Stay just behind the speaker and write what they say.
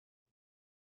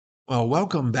Well,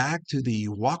 welcome back to the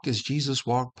Walk as Jesus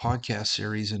Walk podcast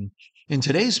series. And in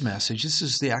today's message, this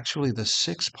is actually the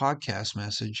sixth podcast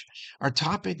message. Our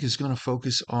topic is going to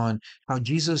focus on how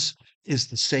Jesus is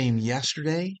the same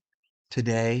yesterday,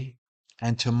 today,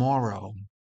 and tomorrow.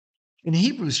 In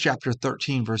Hebrews chapter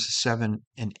 13, verses 7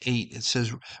 and 8, it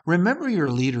says, "Remember your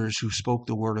leaders who spoke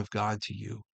the word of God to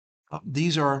you."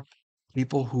 These are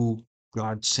people who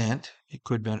God sent. It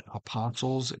could have been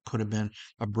apostles, it could have been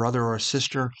a brother or a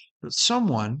sister, but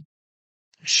someone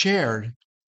shared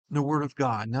the word of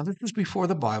God. Now, this was before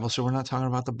the Bible, so we're not talking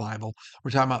about the Bible.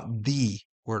 We're talking about the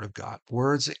word of God,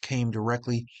 words that came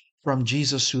directly from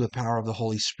Jesus through the power of the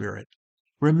Holy Spirit.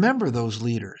 Remember those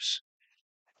leaders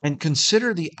and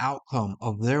consider the outcome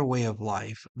of their way of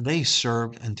life. They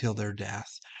served until their death.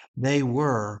 They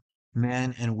were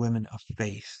men and women of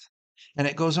faith. And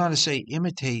it goes on to say,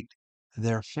 imitate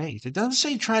their faith. It doesn't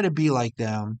say try to be like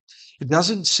them. It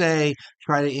doesn't say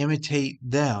try to imitate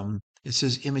them. It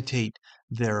says imitate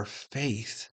their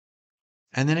faith.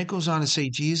 And then it goes on to say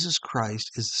Jesus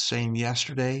Christ is the same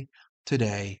yesterday,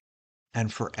 today,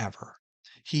 and forever.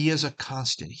 He is a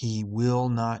constant. He will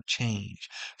not change.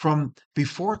 From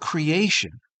before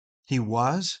creation, he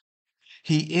was,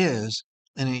 he is,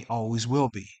 and he always will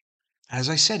be. As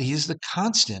I said, he is the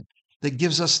constant that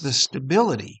gives us the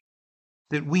stability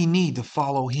that we need to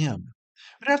follow him.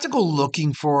 We don't have to go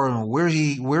looking for him.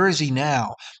 Where is he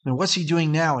now? And what's he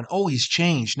doing now? And oh, he's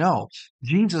changed. No,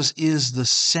 Jesus is the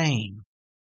same.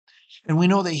 And we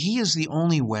know that he is the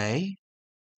only way.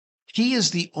 He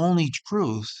is the only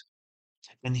truth.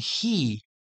 And he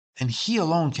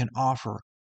alone can offer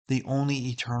the only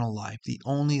eternal life, the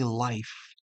only life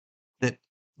that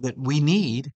that we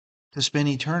need to spend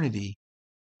eternity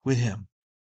with him.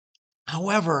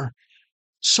 However,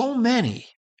 so many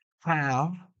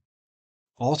have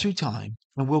all through time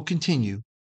and will continue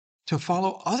to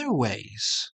follow other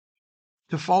ways,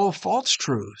 to follow false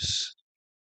truths,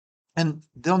 and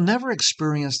they'll never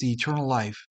experience the eternal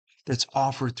life that's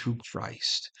offered through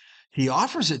Christ. He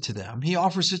offers it to them. He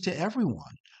offers it to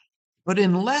everyone. But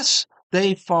unless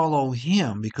they follow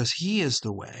him because he is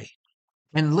the way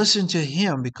and listen to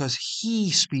him because he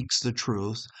speaks the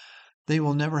truth, they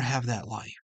will never have that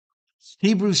life.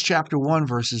 Hebrews chapter 1,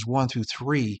 verses 1 through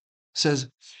 3 says,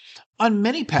 on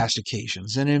many past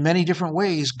occasions and in many different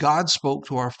ways, God spoke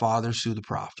to our fathers through the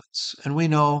prophets. And we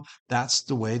know that's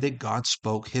the way that God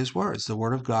spoke his words. The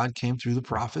word of God came through the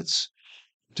prophets,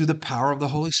 through the power of the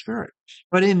Holy Spirit.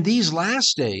 But in these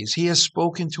last days, he has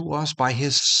spoken to us by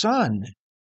his Son,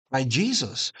 by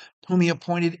Jesus, whom he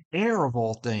appointed heir of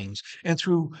all things, and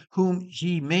through whom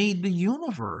he made the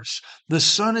universe. The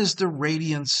Son is the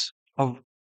radiance of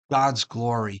God's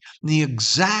glory, the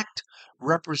exact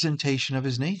representation of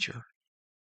his nature,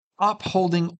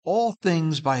 upholding all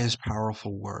things by his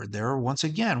powerful word. There, once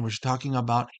again, we're talking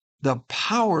about the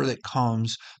power that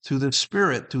comes through the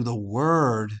Spirit, through the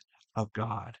word of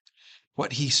God,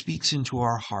 what he speaks into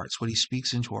our hearts, what he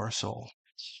speaks into our soul.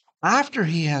 After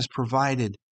he has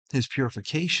provided his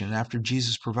purification, after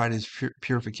Jesus provided his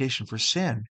purification for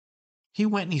sin, he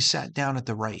went and he sat down at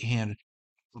the right hand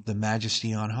of the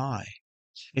majesty on high.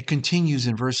 It continues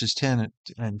in verses 10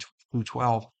 and through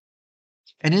 12.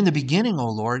 And in the beginning, O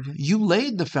Lord, you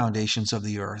laid the foundations of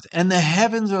the earth, and the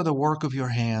heavens are the work of your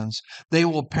hands. They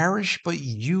will perish, but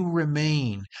you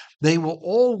remain. They will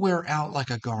all wear out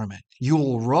like a garment. You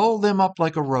will roll them up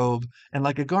like a robe, and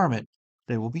like a garment,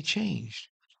 they will be changed.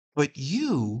 But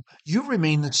you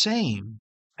remain the same,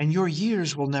 and your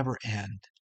years will never end.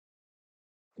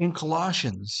 In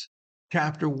Colossians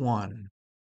chapter 1,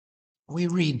 we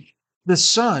read, the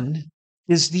Son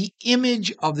is the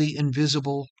image of the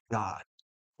invisible God,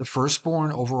 the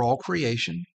firstborn over all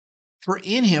creation. For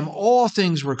in him all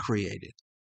things were created,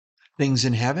 things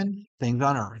in heaven, things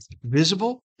on earth,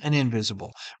 visible and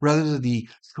invisible, whether the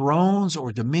thrones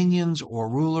or dominions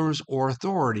or rulers or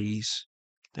authorities,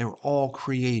 they were all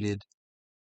created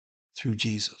through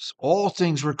Jesus. All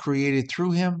things were created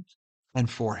through him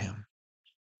and for him.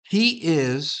 He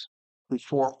is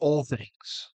before all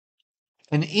things.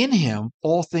 And in him,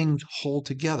 all things hold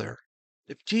together.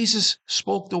 If Jesus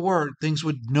spoke the word, things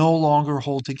would no longer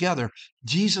hold together.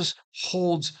 Jesus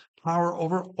holds power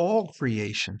over all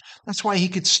creation. That's why he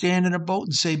could stand in a boat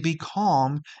and say, be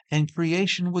calm, and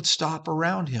creation would stop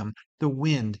around him. The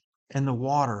wind and the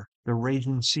water, the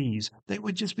raging seas, they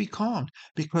would just be calmed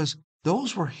because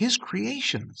those were his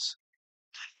creations.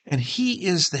 And he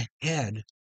is the head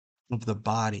of the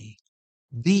body,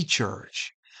 the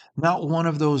church, not one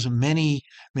of those many,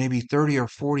 maybe 30 or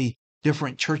 40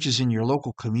 different churches in your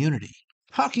local community.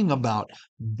 Talking about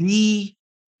the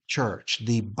church,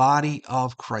 the body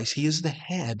of Christ. He is the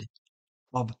head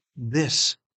of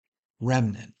this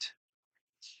remnant.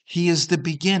 He is the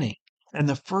beginning and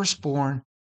the firstborn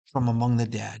from among the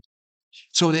dead,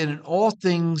 so that in all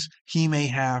things he may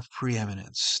have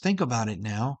preeminence. Think about it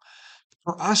now.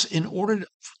 For us, in order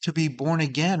to be born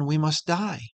again, we must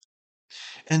die.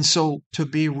 And so to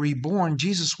be reborn,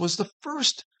 Jesus was the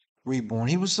first reborn.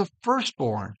 He was the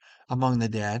firstborn among the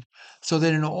dead, so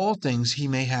that in all things he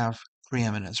may have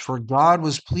preeminence. For God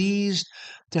was pleased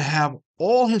to have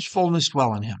all his fullness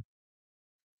dwell in him,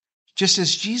 just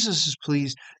as Jesus is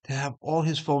pleased to have all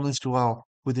his fullness dwell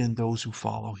within those who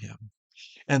follow him.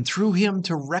 And through him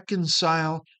to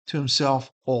reconcile to himself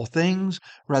all things,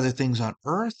 whether things on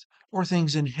earth or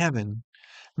things in heaven,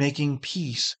 making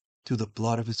peace through the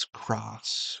blood of his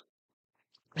cross.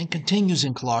 And continues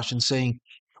in Colossians saying,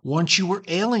 once you were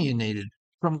alienated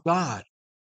from God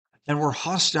and were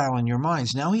hostile in your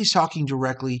minds. Now he's talking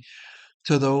directly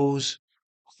to those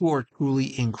who are truly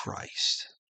in Christ.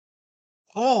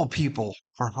 All people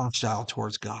are hostile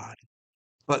towards God,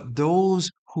 but those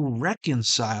who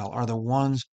reconcile are the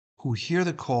ones who hear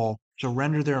the call,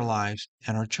 surrender their lives,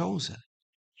 and are chosen.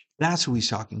 That's who he's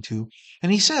talking to.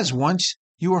 And he says, once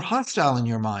you were hostile in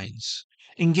your minds,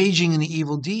 engaging in the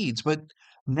evil deeds, but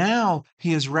now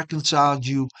he has reconciled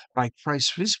you by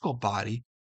Christ's physical body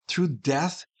through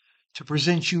death to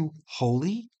present you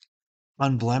holy,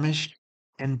 unblemished,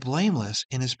 and blameless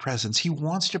in his presence. He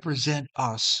wants to present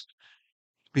us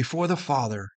before the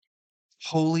Father,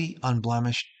 holy,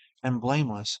 unblemished, and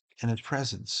blameless in his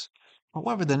presence.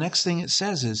 However, the next thing it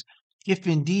says is, if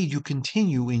indeed you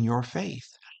continue in your faith.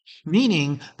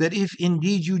 Meaning that if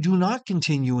indeed you do not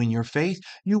continue in your faith,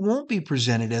 you won't be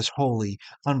presented as holy,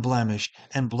 unblemished,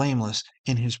 and blameless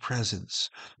in his presence.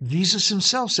 Jesus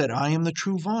himself said, I am the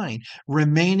true vine.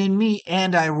 Remain in me,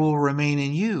 and I will remain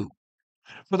in you.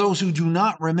 For those who do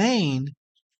not remain,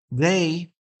 they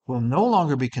will no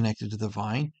longer be connected to the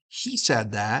vine. He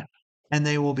said that, and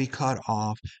they will be cut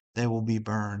off. They will be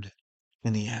burned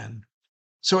in the end.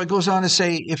 So it goes on to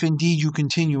say, if indeed you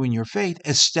continue in your faith,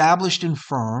 established and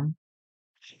firm,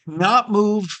 not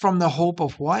moved from the hope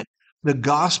of what? The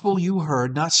gospel you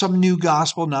heard, not some new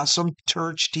gospel, not some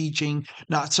church teaching,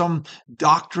 not some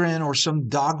doctrine or some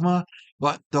dogma,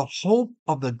 but the hope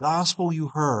of the gospel you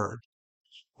heard,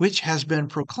 which has been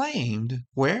proclaimed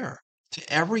where?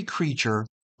 To every creature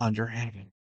under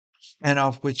heaven, and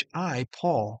of which I,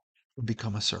 Paul, will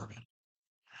become a servant.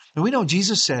 And we know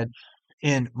Jesus said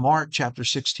in Mark chapter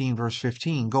 16, verse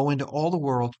 15, go into all the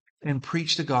world and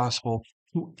preach the gospel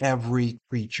to every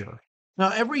creature. Now,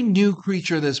 every new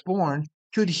creature that's born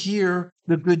should hear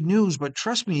the good news, but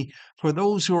trust me, for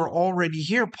those who are already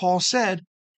here, Paul said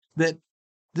that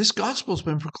this gospel has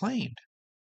been proclaimed.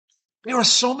 There are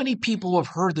so many people who have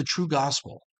heard the true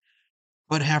gospel,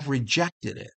 but have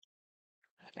rejected it.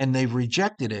 And they've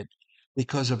rejected it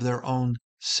because of their own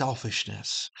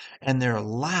selfishness and their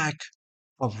lack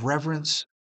of reverence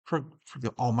for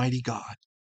the Almighty God.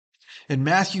 In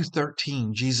Matthew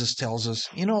 13, Jesus tells us,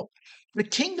 the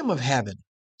kingdom of heaven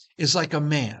is like a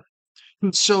man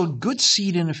who sowed good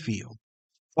seed in a field.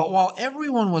 But while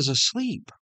everyone was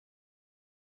asleep,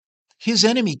 his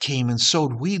enemy came and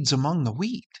sowed weeds among the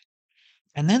wheat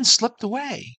and then slipped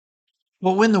away.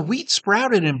 Well, when the wheat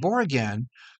sprouted and bore again,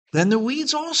 then the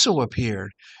weeds also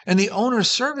appeared. And the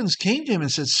owner's servants came to him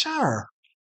and said, Sir,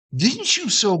 didn't you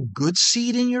sow good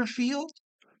seed in your field?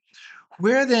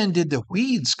 Where then did the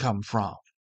weeds come from?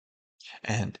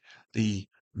 And the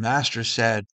master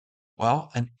said, well,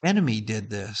 an enemy did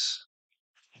this.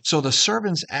 So the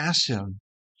servants asked him,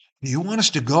 do you want us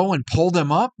to go and pull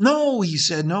them up? No, he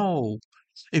said, no.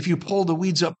 If you pull the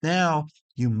weeds up now,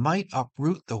 you might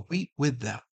uproot the wheat with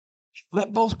them.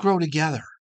 Let both grow together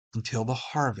until the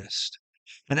harvest.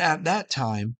 And at that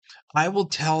time, I will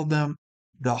tell them,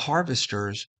 the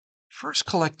harvesters, first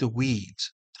collect the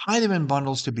weeds, tie them in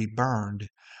bundles to be burned,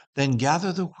 then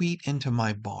gather the wheat into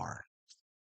my barn.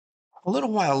 A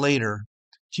little while later,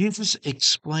 Jesus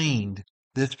explained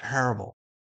this parable.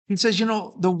 He says,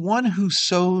 the one who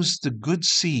sows the good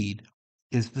seed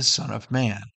is the Son of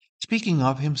Man, speaking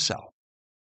of himself.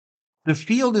 The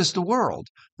field is the world.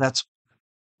 That's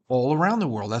all around the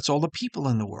world. That's all the people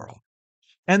in the world.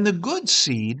 And the good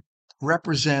seed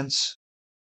represents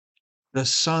the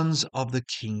sons of the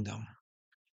kingdom.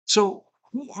 So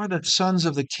who are the sons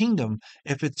of the kingdom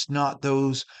if it's not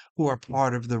those who are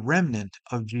part of the remnant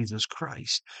of Jesus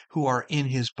Christ, who are in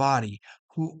his body,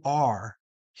 who are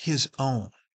his own?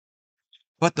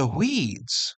 But the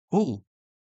weeds,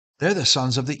 they're the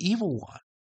sons of the evil one.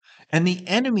 And the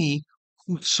enemy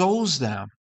who sows them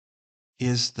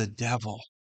is the devil.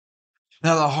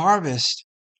 Now, the harvest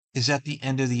is at the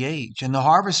end of the age, and the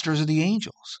harvesters are the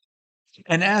angels.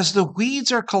 And as the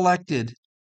weeds are collected,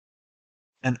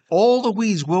 and all the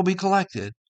weeds will be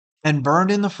collected and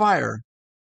burned in the fire,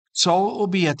 so it will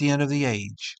be at the end of the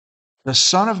age. The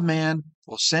Son of Man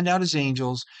will send out his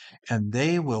angels, and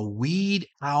they will weed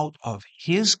out of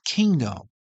his kingdom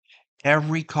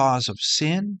every cause of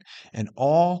sin and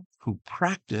all who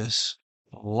practice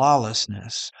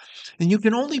lawlessness. And you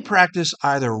can only practice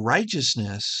either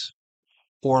righteousness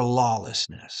or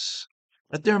lawlessness.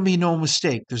 Let there be no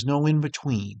mistake, there's no in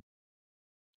between.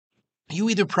 You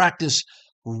either practice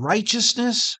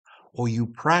righteousness or you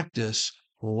practice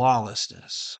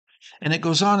lawlessness. And it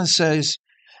goes on and says,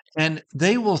 and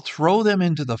they will throw them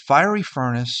into the fiery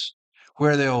furnace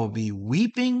where there will be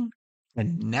weeping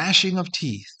and gnashing of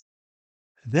teeth.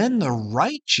 Then the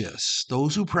righteous,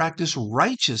 those who practice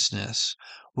righteousness,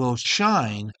 will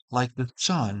shine like the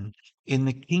sun in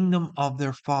the kingdom of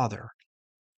their Father.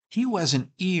 He who has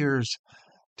an ears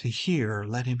to hear,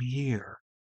 let him hear.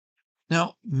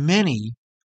 Now, many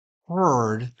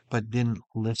heard but didn't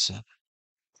listen.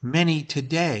 Many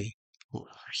today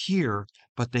hear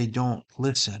but they don't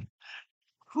listen.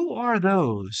 Who are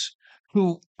those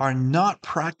who are not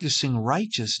practicing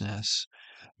righteousness?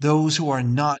 Those who are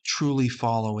not truly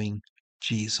following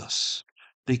Jesus,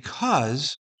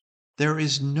 because there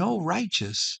is no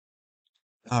righteousness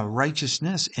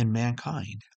in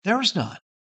mankind. There is none.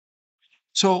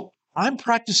 So I'm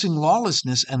practicing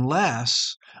lawlessness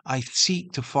unless I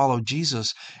seek to follow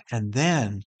Jesus, and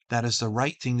then that is the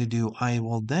right thing to do. I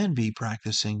will then be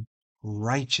practicing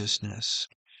righteousness.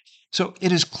 So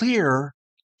it is clear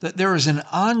that there is an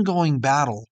ongoing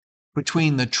battle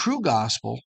between the true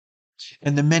gospel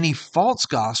and the many false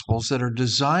gospels that are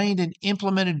designed and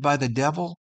implemented by the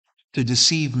devil to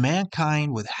deceive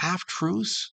mankind with half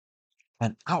truths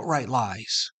and outright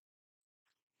lies.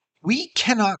 We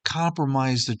cannot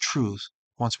compromise the truth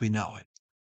once we know it.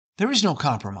 There is no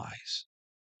compromise.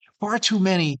 Far too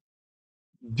many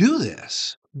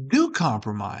do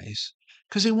compromise,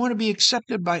 because they want to be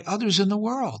accepted by others in the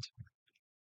world.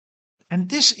 And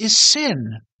this is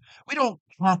sin. We don't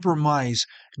compromise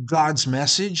God's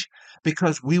message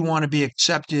because we want to be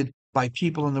accepted by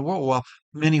people in the world. Well,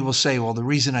 many will say, well, the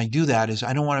reason I do that is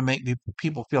I don't want to make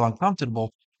people feel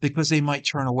uncomfortable because they might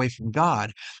turn away from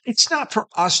God. It's not for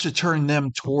us to turn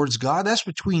them towards God. That's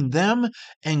between them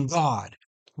and God.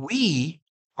 We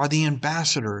are the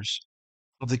ambassadors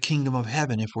of the kingdom of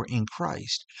heaven if we're in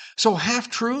Christ. So half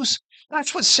truths,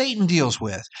 that's what Satan deals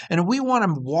with. And if we want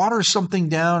to water something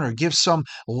down or give some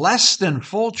less than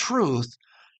full truth,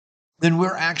 then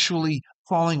we're actually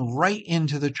falling right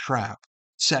into the trap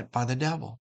set by the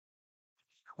devil.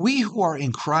 We who are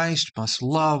in Christ must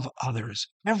love others,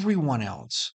 everyone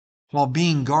else, while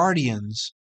being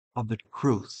guardians of the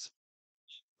truth.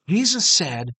 Jesus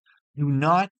said, do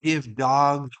not give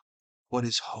dogs what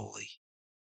is holy.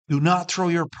 Do not throw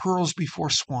your pearls before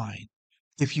swine.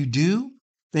 If you do,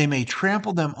 they may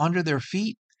trample them under their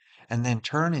feet and then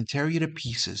turn and tear you to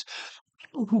pieces.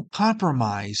 People who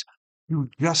compromise do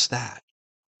just that.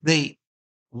 They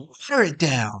water it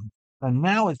down, and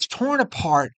now it's torn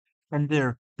apart, and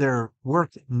they're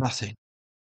worth nothing.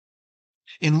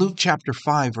 In Luke chapter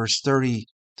 5, verse 30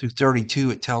 through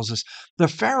 32, it tells us the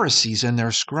Pharisees and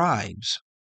their scribes,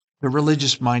 the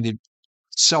religious-minded,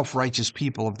 self-righteous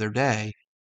people of their day,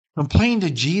 complained to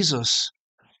Jesus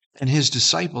and his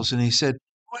disciples, and he said,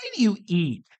 why do you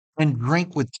eat and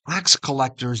drink with tax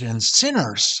collectors and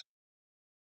sinners?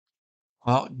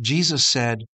 Well, Jesus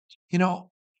said,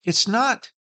 it's not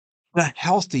the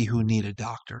healthy who need a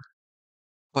doctor,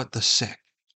 but the sick.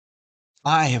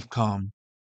 I have not come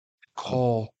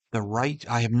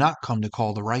to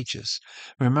call the righteous.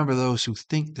 Remember those who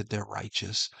think that they're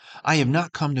righteous. I have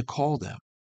not come to call them,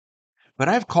 but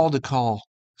I've called to call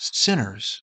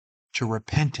sinners to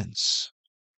repentance.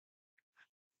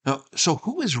 Now, so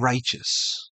who is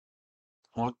righteous?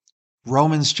 Well,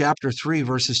 Romans chapter 3,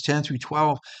 verses 10 through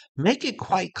 12 make it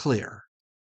quite clear.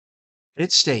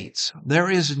 It states,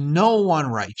 there is no one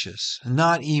righteous,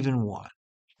 not even one.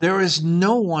 There is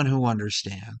no one who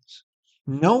understands,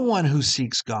 no one who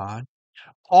seeks God.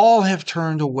 All have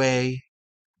turned away,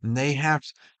 and they have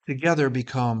together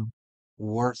become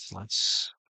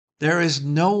worthless. There is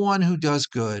no one who does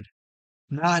good,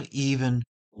 not even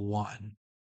one.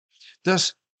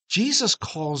 Thus, Jesus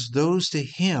calls those to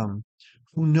him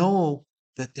who know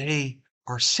that they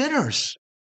are sinners,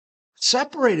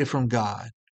 separated from God,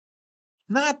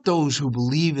 not those who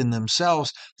believe in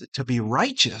themselves to be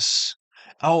righteous.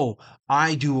 Oh,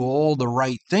 I do all the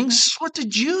right things. This is what the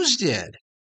Jews did.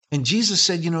 And Jesus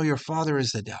said, your father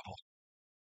is the devil.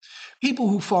 people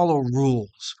who follow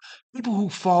rules, people who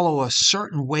follow a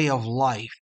certain way of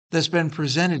life that's been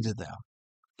presented to them.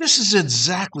 This is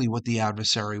exactly what the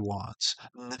adversary wants.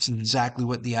 That's exactly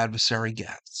what the adversary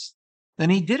gets.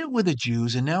 And he did it with the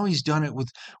Jews, and now he's done it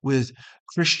with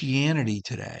Christianity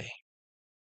today.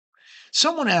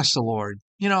 Someone asked the Lord,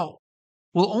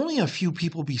 will only a few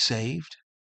people be saved?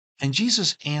 And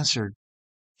Jesus answered,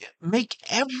 make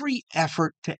every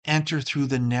effort to enter through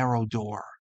the narrow door.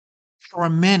 For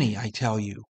many, I tell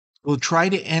you, will try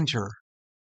to enter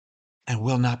and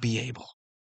will not be able.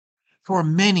 For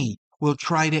many will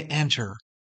try to enter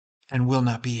and will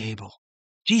not be able.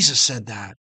 Jesus said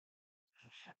that.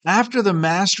 After the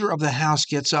master of the house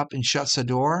gets up and shuts the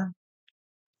door,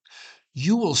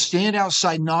 you will stand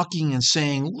outside knocking and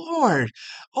saying, Lord,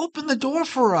 open the door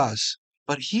for us.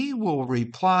 But he will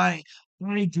reply,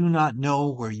 I do not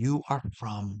know where you are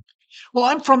from. Well,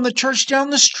 I'm from the church down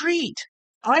the street.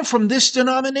 I'm from this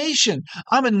denomination.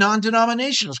 I'm a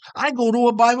non-denominationalist. I go to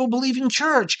a Bible-believing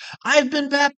church. I've been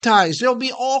baptized. There'll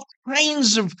be all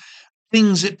kinds of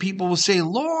things that people will say,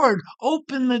 Lord,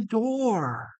 open the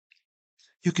door.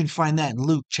 You can find that in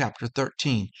Luke chapter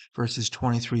 13, verses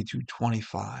 23 through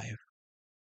 25.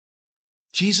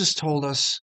 Jesus told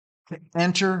us to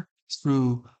enter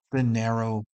through the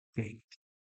narrow gate.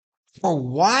 For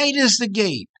wide is the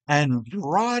gate and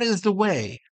broad is the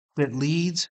way that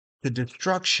leads to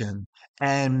destruction,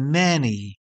 and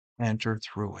many enter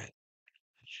through it.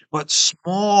 But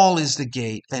small is the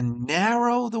gate and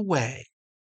narrow the way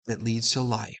that leads to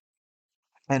life,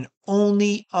 and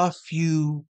only a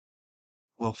few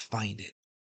will find it.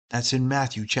 That's in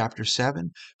Matthew chapter 7,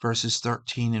 verses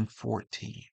 13 and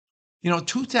 14.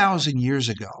 2,000 years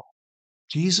ago,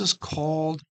 Jesus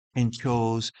called and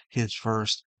chose his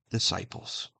first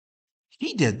disciples.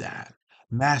 He did that.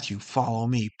 Matthew, follow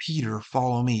me. Peter,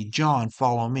 follow me. John,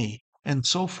 follow me, and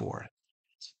so forth.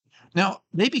 Now,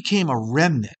 they became a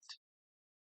remnant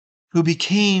who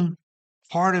became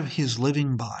part of his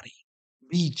living body,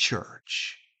 the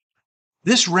church.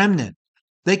 This remnant,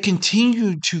 they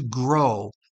continued to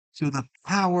grow through the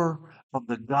power of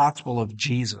the gospel of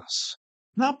Jesus,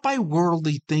 not by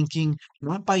worldly thinking,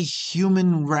 not by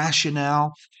human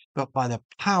rationale, but by the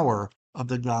power of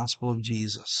the gospel of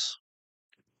Jesus.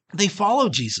 They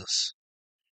followed Jesus,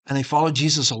 and they followed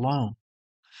Jesus alone,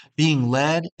 being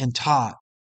led and taught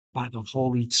by the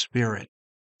Holy Spirit,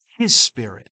 his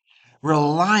Spirit,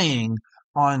 relying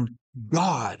on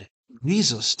God,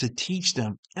 Jesus, to teach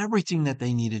them everything that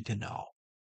they needed to know.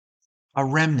 A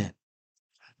remnant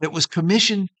that was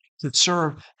commissioned to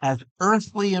serve as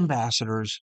earthly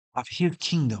ambassadors of his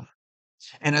kingdom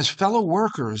and as fellow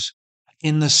workers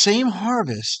in the same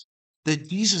harvest that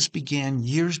Jesus began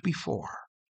years before.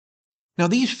 Now,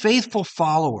 these faithful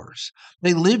followers,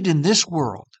 they lived in this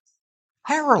world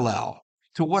parallel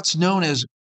to what's known as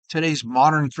today's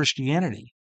modern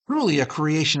Christianity, truly a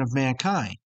creation of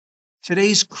mankind.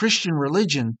 Today's Christian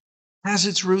religion has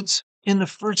its roots in the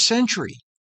first century,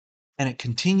 and it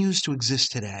continues to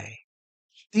exist today.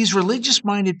 These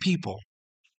religious-minded people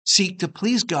seek to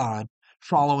please God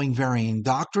following varying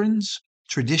doctrines,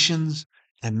 traditions,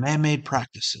 and man-made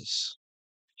practices.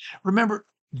 Remember,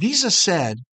 Jesus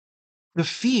said, the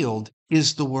field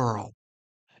is the world,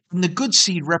 and the good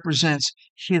seed represents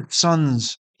his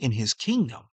sons in his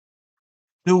kingdom.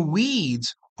 The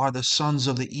weeds are the sons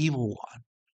of the evil one,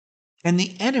 and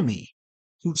the enemy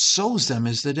who sows them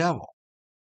is the devil.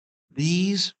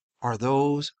 These are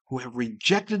those who have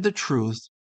rejected the truth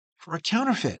for a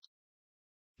counterfeit.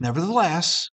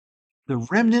 Nevertheless, the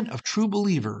remnant of true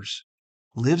believers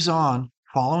lives on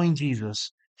following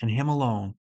Jesus and him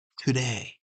alone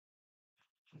today.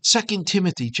 2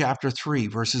 Timothy chapter 3,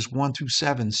 verses 1 through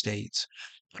 7 states,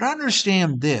 but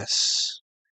understand this,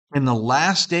 in the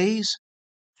last days,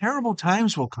 terrible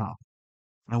times will come.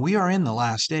 And we are in the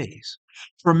last days.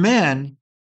 For men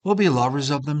will be lovers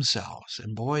of themselves.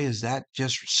 And boy, is that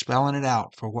just spelling it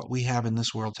out for what we have in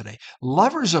this world today.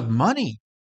 Lovers of money.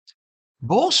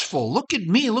 Boastful. Look at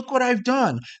me. Look what I've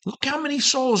done. Look how many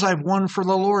souls I've won for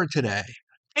the Lord today.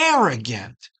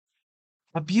 Arrogant.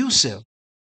 Abusive.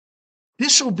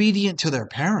 Disobedient to their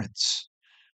parents.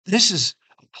 This is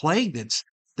a plague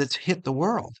that's hit the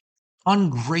world.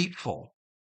 Ungrateful.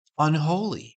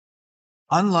 Unholy.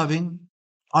 Unloving.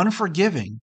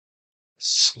 Unforgiving.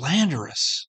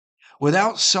 Slanderous,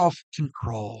 without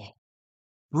self-control,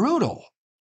 brutal,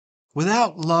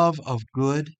 without love of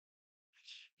good,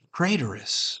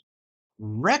 traitorous,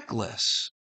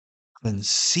 reckless,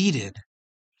 conceited,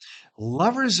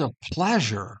 lovers of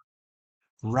pleasure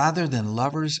rather than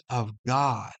lovers of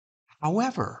God.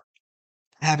 However,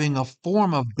 having a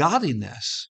form of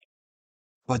godliness,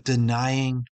 but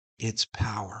denying its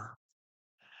power.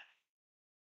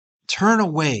 Turn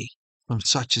away from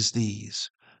such as these.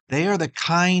 They are the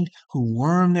kind who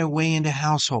worm their way into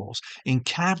households and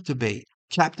captivate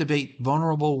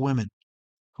vulnerable women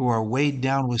who are weighed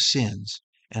down with sins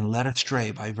and led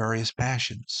astray by various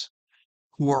passions,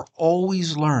 who are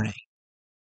always learning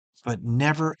but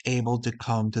never able to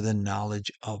come to the knowledge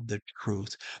of the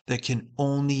truth that can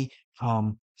only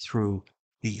come through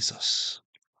Jesus.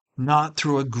 Not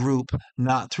through a group,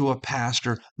 not through a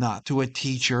pastor, not through a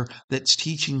teacher that's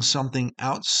teaching something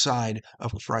outside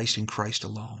of Christ and Christ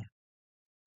alone.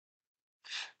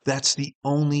 That's the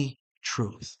only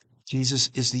truth. Jesus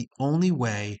is the only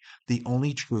way, the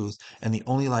only truth, and the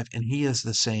only life. And he is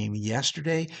the same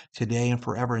yesterday, today, and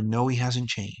forever. And no, he hasn't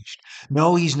changed.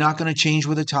 No, he's not going to change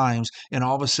with the times and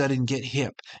all of a sudden get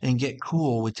hip and get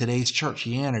cool with today's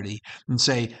churchianity and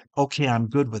say, okay, I'm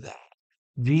good with that.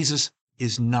 Jesus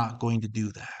is not going to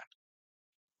do that.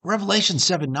 Revelation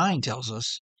 7:9 tells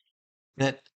us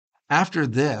that after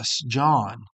this,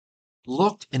 John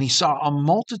looked and he saw a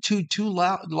multitude too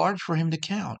large for him to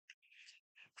count,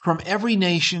 from every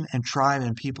nation and tribe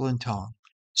and people and tongue,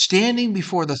 standing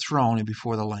before the throne and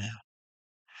before the Lamb.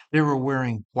 They were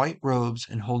wearing white robes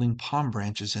and holding palm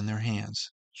branches in their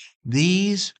hands.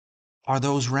 These are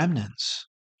those remnants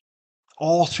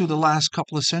all through the last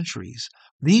couple of centuries.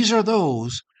 These are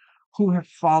those who have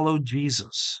followed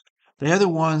Jesus. They are the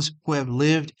ones who have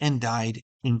lived and died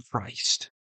in Christ.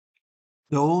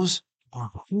 Those are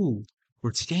who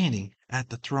were standing at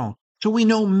the throne. So we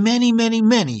know many, many,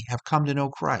 many have come to know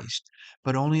Christ,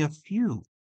 but only a few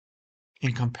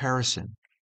in comparison.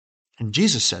 And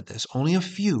Jesus said this, only a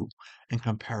few in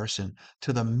comparison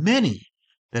to the many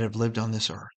that have lived on this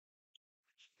earth.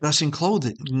 Thus, in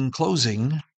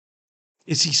closing,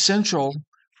 it's essential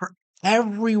for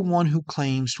everyone who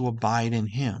claims to abide in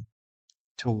him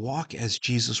to walk as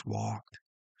Jesus walked.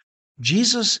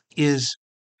 Jesus is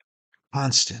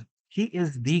constant. He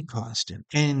is the constant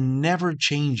and never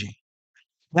changing.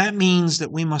 That means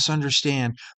that we must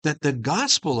understand that the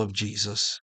gospel of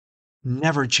Jesus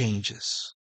never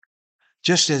changes.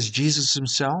 Just as Jesus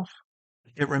himself,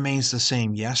 it remains the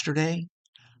same yesterday,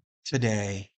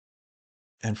 today,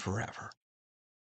 and forever.